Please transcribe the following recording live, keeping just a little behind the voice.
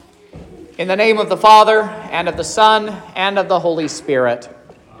In the name of the Father, and of the Son, and of the Holy Spirit.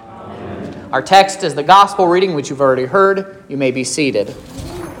 Amen. Our text is the gospel reading, which you've already heard. You may be seated.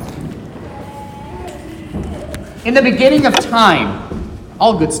 In the beginning of time,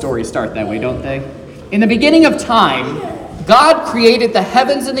 all good stories start that way, don't they? In the beginning of time, God created the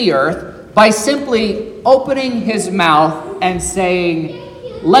heavens and the earth by simply opening his mouth and saying,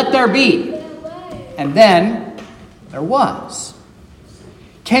 "Let there be." And then there was.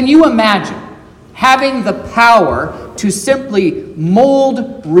 Can you imagine having the power to simply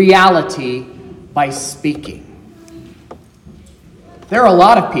mold reality by speaking? There are a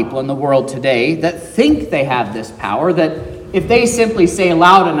lot of people in the world today that think they have this power, that if they simply say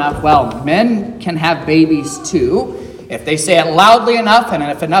loud enough, well, men can have babies too. If they say it loudly enough, and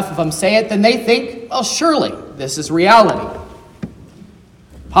if enough of them say it, then they think, well, surely this is reality.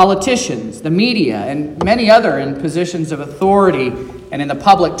 Politicians, the media, and many other in positions of authority and in the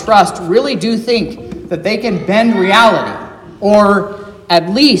public trust really do think that they can bend reality, or at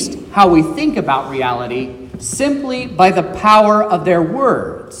least how we think about reality, simply by the power of their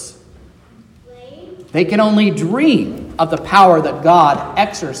words. They can only dream of the power that God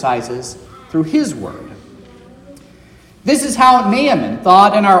exercises through his word. This is how Naaman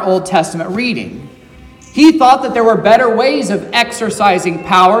thought in our Old Testament reading. He thought that there were better ways of exercising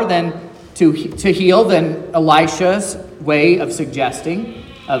power than to heal than Elisha's way of suggesting,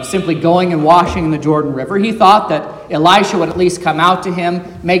 of simply going and washing in the Jordan River. He thought that Elisha would at least come out to him,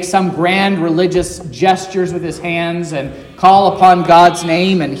 make some grand religious gestures with his hands, and call upon God's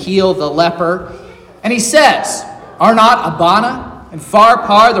name and heal the leper. And he says, "Are not Abana and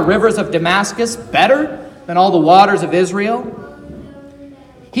Pharpar, the rivers of Damascus, better than all the waters of Israel?"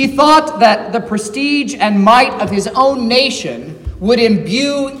 He thought that the prestige and might of his own nation would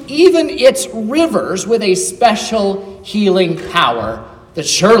imbue even its rivers with a special healing power that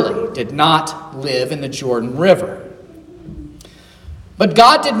surely did not live in the Jordan River. But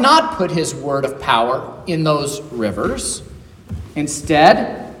God did not put his word of power in those rivers.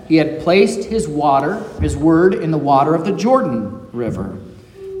 Instead, he had placed his word in the water of the Jordan River,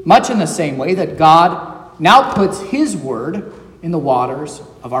 much in the same way that God now puts his word in the waters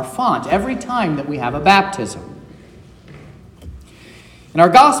of our font every time that we have a baptism. In our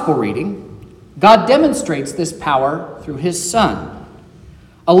gospel reading, God demonstrates this power through his Son.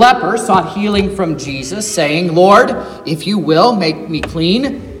 A leper sought healing from Jesus, saying, "Lord, if you will, make me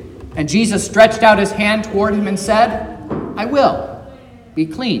clean." And Jesus stretched out his hand toward him and said, "I will. Be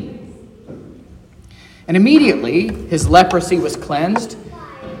clean." And immediately his leprosy was cleansed.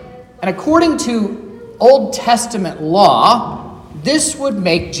 And according to Old Testament law, this would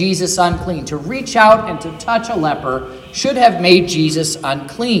make Jesus unclean. To reach out and to touch a leper should have made Jesus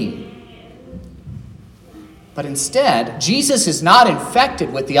unclean. But instead, Jesus is not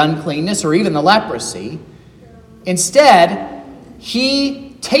infected with the uncleanness or even the leprosy. Instead,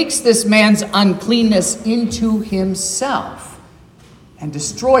 he takes this man's uncleanness into himself and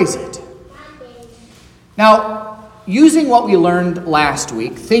destroys it. Now, using what we learned last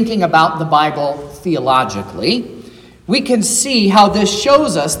week, thinking about the Bible theologically, we can see how this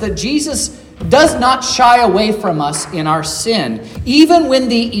shows us that Jesus does not shy away from us in our sin, even when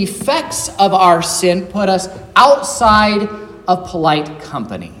the effects of our sin put us outside of polite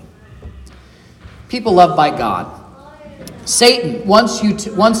company. People loved by God, Satan wants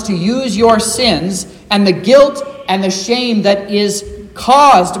to use your sins and the guilt and the shame that is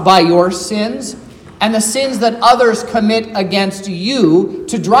caused by your sins and the sins that others commit against you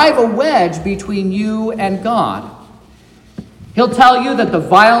to drive a wedge between you and God. He'll tell you that the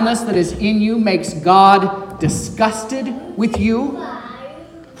vileness that is in you makes God disgusted with you.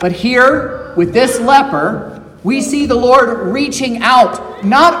 But here, with this leper, we see the Lord reaching out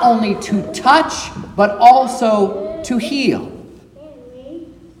not only to touch, but also to heal.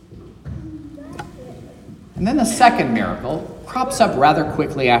 And then the second miracle crops up rather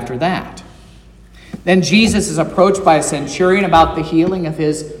quickly after that. Then Jesus is approached by a centurion about the healing of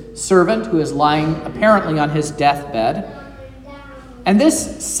his servant who is lying apparently on his deathbed. And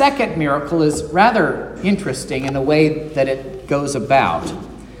this second miracle is rather interesting in the way that it goes about.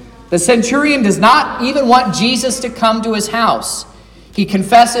 The centurion does not even want Jesus to come to his house. He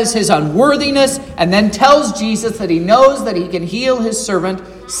confesses his unworthiness and then tells Jesus that he knows that he can heal his servant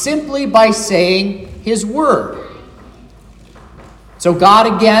simply by saying his word. So God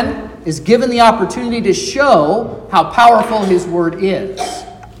again is given the opportunity to show how powerful his word is.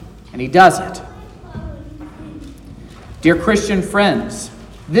 And he does it. Dear Christian friends,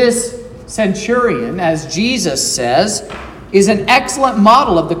 this centurion, as Jesus says, is an excellent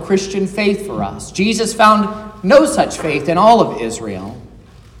model of the Christian faith for us. Jesus found no such faith in all of Israel.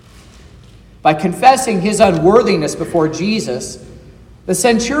 By confessing his unworthiness before Jesus, the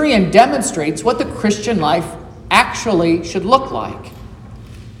centurion demonstrates what the Christian life actually should look like.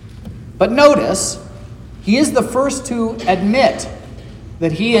 But notice, he is the first to admit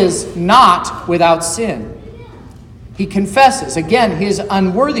that he is not without sin. He confesses, again, his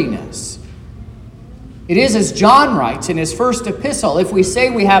unworthiness. It is as John writes in his first epistle, if we say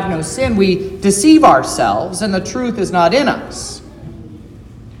we have no sin, we deceive ourselves and the truth is not in us.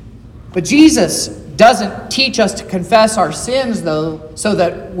 But Jesus doesn't teach us to confess our sins, though, so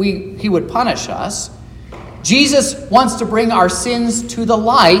that he would punish us. Jesus wants to bring our sins to the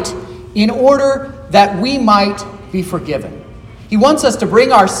light in order that we might be forgiven. He wants us to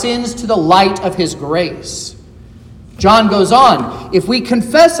bring our sins to the light of his grace. John goes on, if we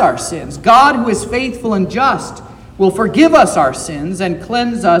confess our sins, God, who is faithful and just, will forgive us our sins and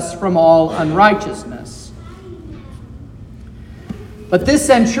cleanse us from all unrighteousness. But this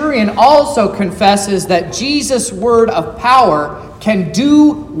centurion also confesses that Jesus' word of power can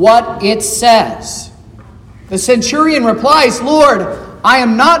do what it says. The centurion replies, Lord, I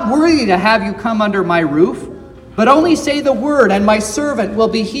am not worthy to have you come under my roof, but only say the word and my servant will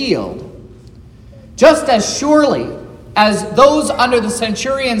be healed. Just as surely as those under the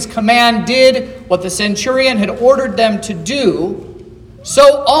centurion's command did what the centurion had ordered them to do,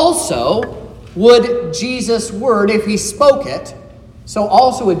 so also would Jesus' word, if he spoke it, so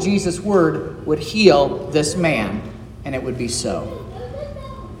also would Jesus' word would heal this man, and it would be so.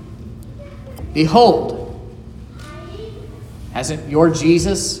 Behold, hasn't your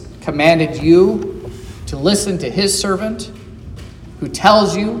Jesus commanded you to listen to his servant, who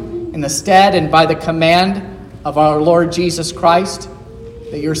tells you in the stead and by the command of our Lord Jesus Christ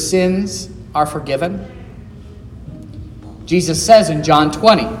that your sins are forgiven? Jesus says in John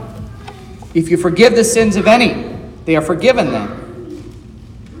 20, if you forgive the sins of any, they are forgiven them.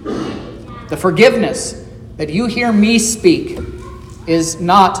 The forgiveness that you hear me speak is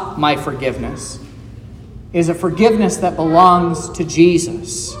not my forgiveness. It is a forgiveness that belongs to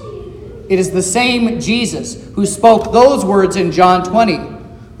Jesus. It is the same Jesus who spoke those words in John 20,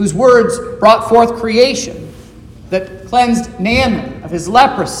 whose words brought forth creation, that cleansed Naaman of his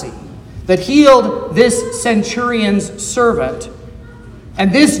leprosy, that healed this centurion's servant.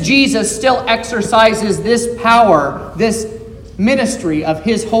 And this Jesus still exercises this power, this ministry of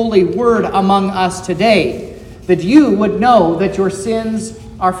his holy word among us today, that you would know that your sins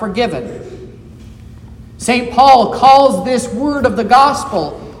are forgiven. St. Paul calls this word of the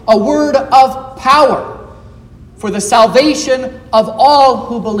gospel a word of power for the salvation of all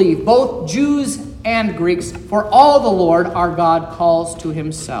who believe, both Jews and Greeks, for all the Lord our God calls to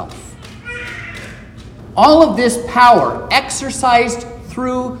himself. All of this power exercised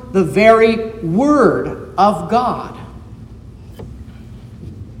through the very word of God.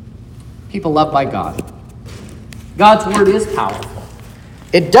 People loved by God, God's word is powerful.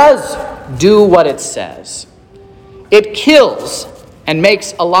 It does do what it says. It kills and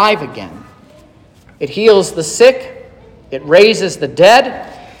makes alive again. It heals the sick. It raises the dead.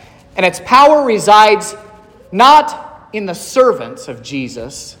 And its power resides not in the servants of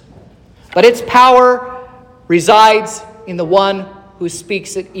Jesus, but its power resides in the one who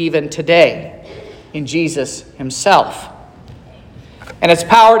speaks it even today, in Jesus himself. And its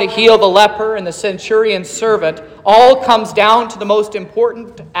power to heal the leper and the centurion's servant all comes down to the most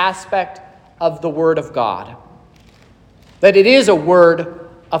important aspect of the Word of God. That it is a word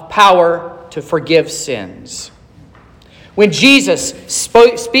of power to forgive sins. When Jesus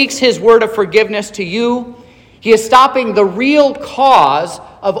speaks his word of forgiveness to you, he is stopping the real cause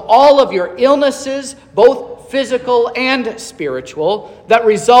of all of your illnesses, both physical and spiritual, that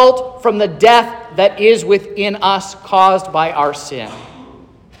result from the death that is within us caused by our sin.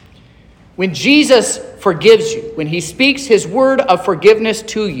 When Jesus forgives you, when he speaks his word of forgiveness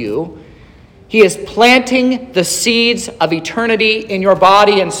to you, he is planting the seeds of eternity in your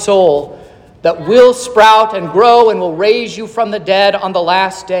body and soul that will sprout and grow and will raise you from the dead on the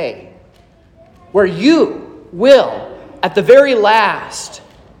last day, where you will, at the very last,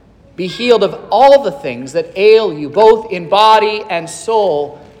 be healed of all the things that ail you, both in body and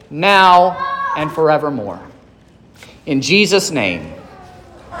soul, now and forevermore. In Jesus' name.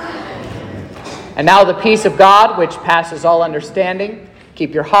 And now the peace of God, which passes all understanding,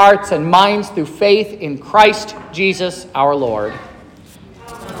 keep your hearts and minds through faith in Christ Jesus our Lord.